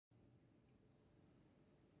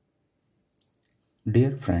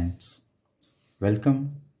Dear friends,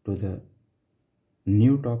 welcome to the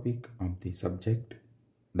new topic of the subject,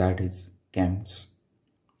 that is CAMS.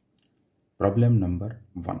 Problem number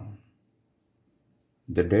 1.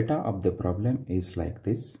 The data of the problem is like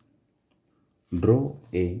this. Draw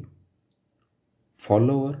a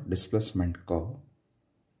follower displacement curve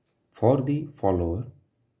for the follower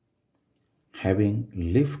having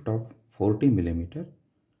lift of 40 mm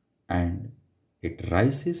and it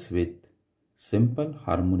rises with simple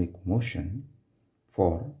harmonic motion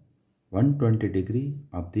for 120 degree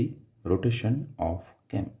of the rotation of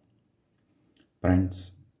cam.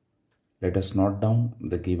 Friends, let us note down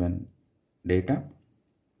the given data.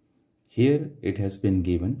 Here it has been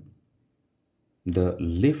given the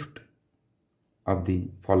lift of the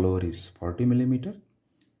follower is 40 mm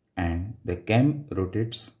and the cam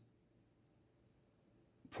rotates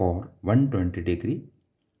for 120 degree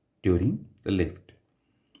during the lift.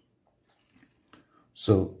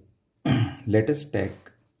 So let us take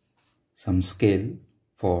some scale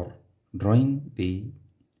for drawing the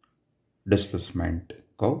displacement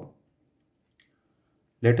curve.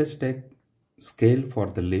 Let us take scale for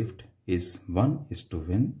the lift is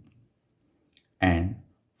 1:1 and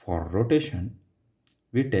for rotation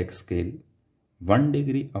we take scale 1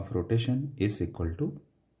 degree of rotation is equal to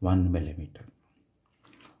 1 millimeter.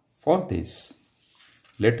 For this,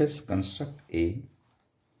 let us construct a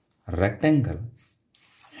rectangle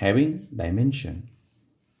having dimension,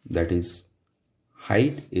 that is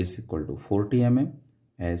height is equal to 40 mm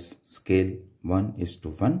as scale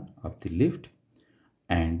 1:1 of the lift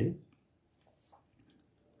and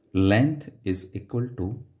length is equal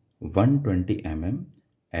to 120 mm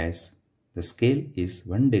as the scale is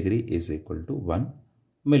 1 degree is equal to 1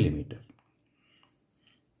 millimeter.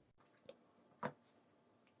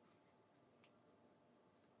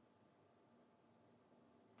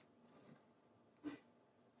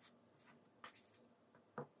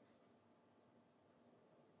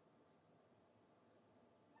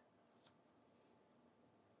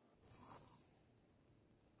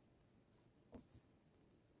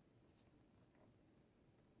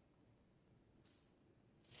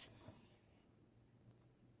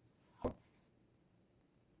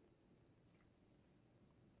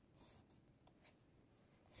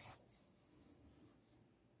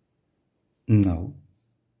 Now,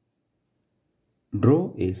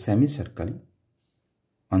 draw a semicircle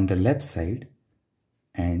on the left side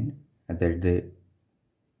and at the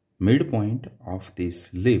midpoint of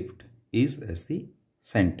this lift is as the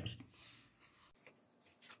center.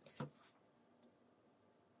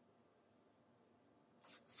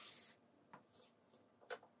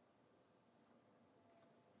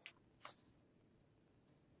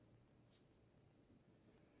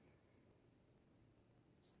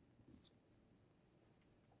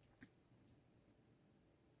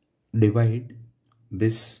 Divide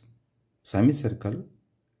this semicircle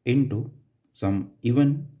into some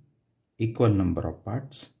even equal number of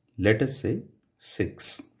parts. Let us say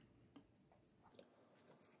 6.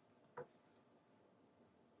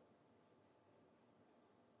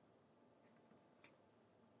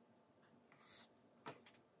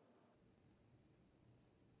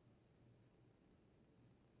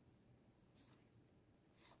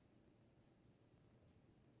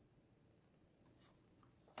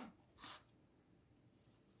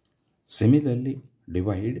 Similarly,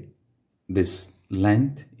 divide this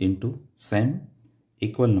length into same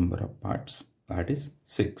equal number of parts, that is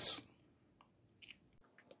 6.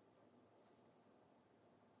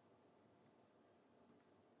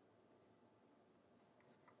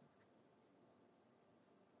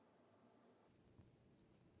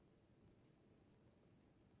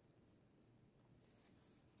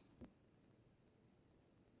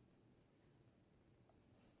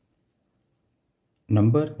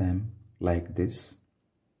 Number them like this: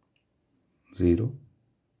 0,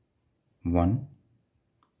 1,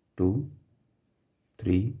 2,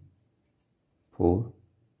 3, 4,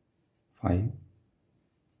 5,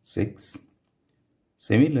 6.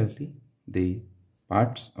 Similarly, the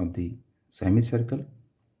parts of the semicircle: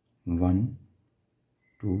 1,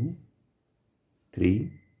 2,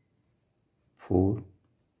 3, 4,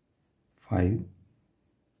 5,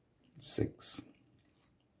 6.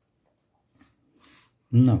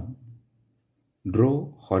 Now,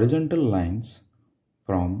 draw horizontal lines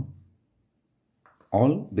from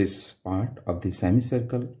all this part of the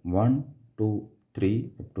semicircle 1, 2,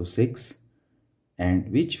 3 up to 6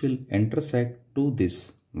 and which will intersect to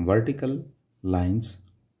this vertical lines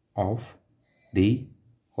of the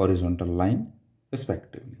horizontal line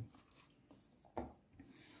respectively.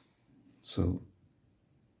 So,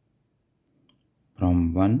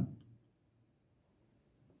 from 1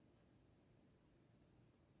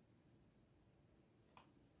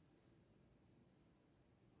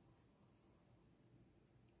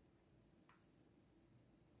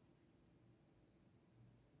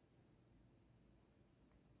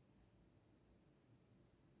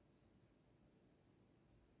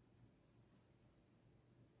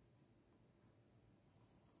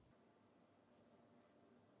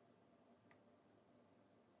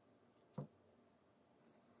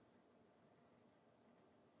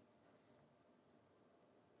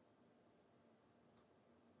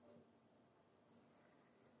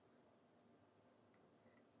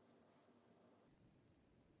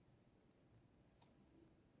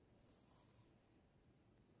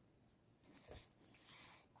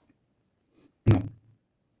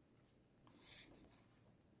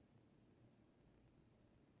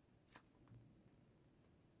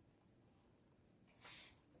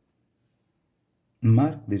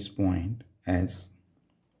 Mark this point as,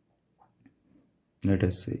 let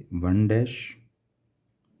us say, 1 dash,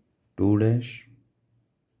 2 dash,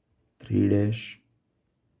 3 dash,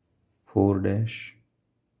 4 dash,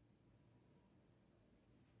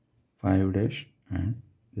 5 dash, and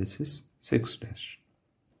this is 6 dash.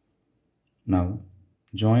 Now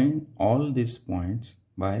join all these points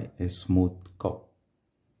by a smooth curve.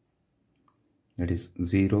 That is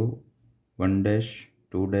 0, 1 dash,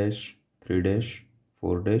 2 dash, 3 dash,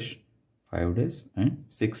 4 dash, 5 dash, and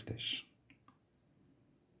 6 dash.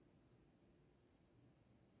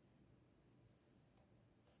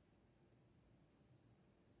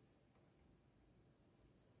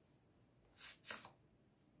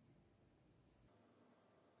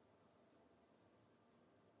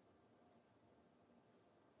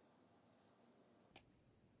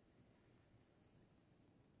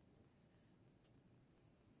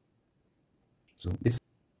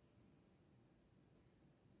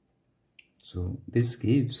 So this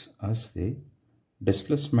gives us the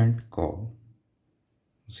displacement curve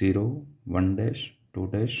 0, 1 dash, 2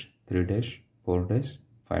 dash, 3 dash, 4 dash,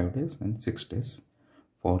 5 dash, and 6 dash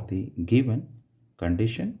for the given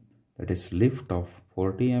condition, that is lift of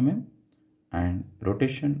 40 mm and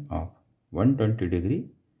rotation of 120 degree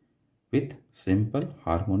with simple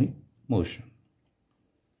harmonic motion.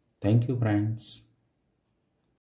 Thank you, friends.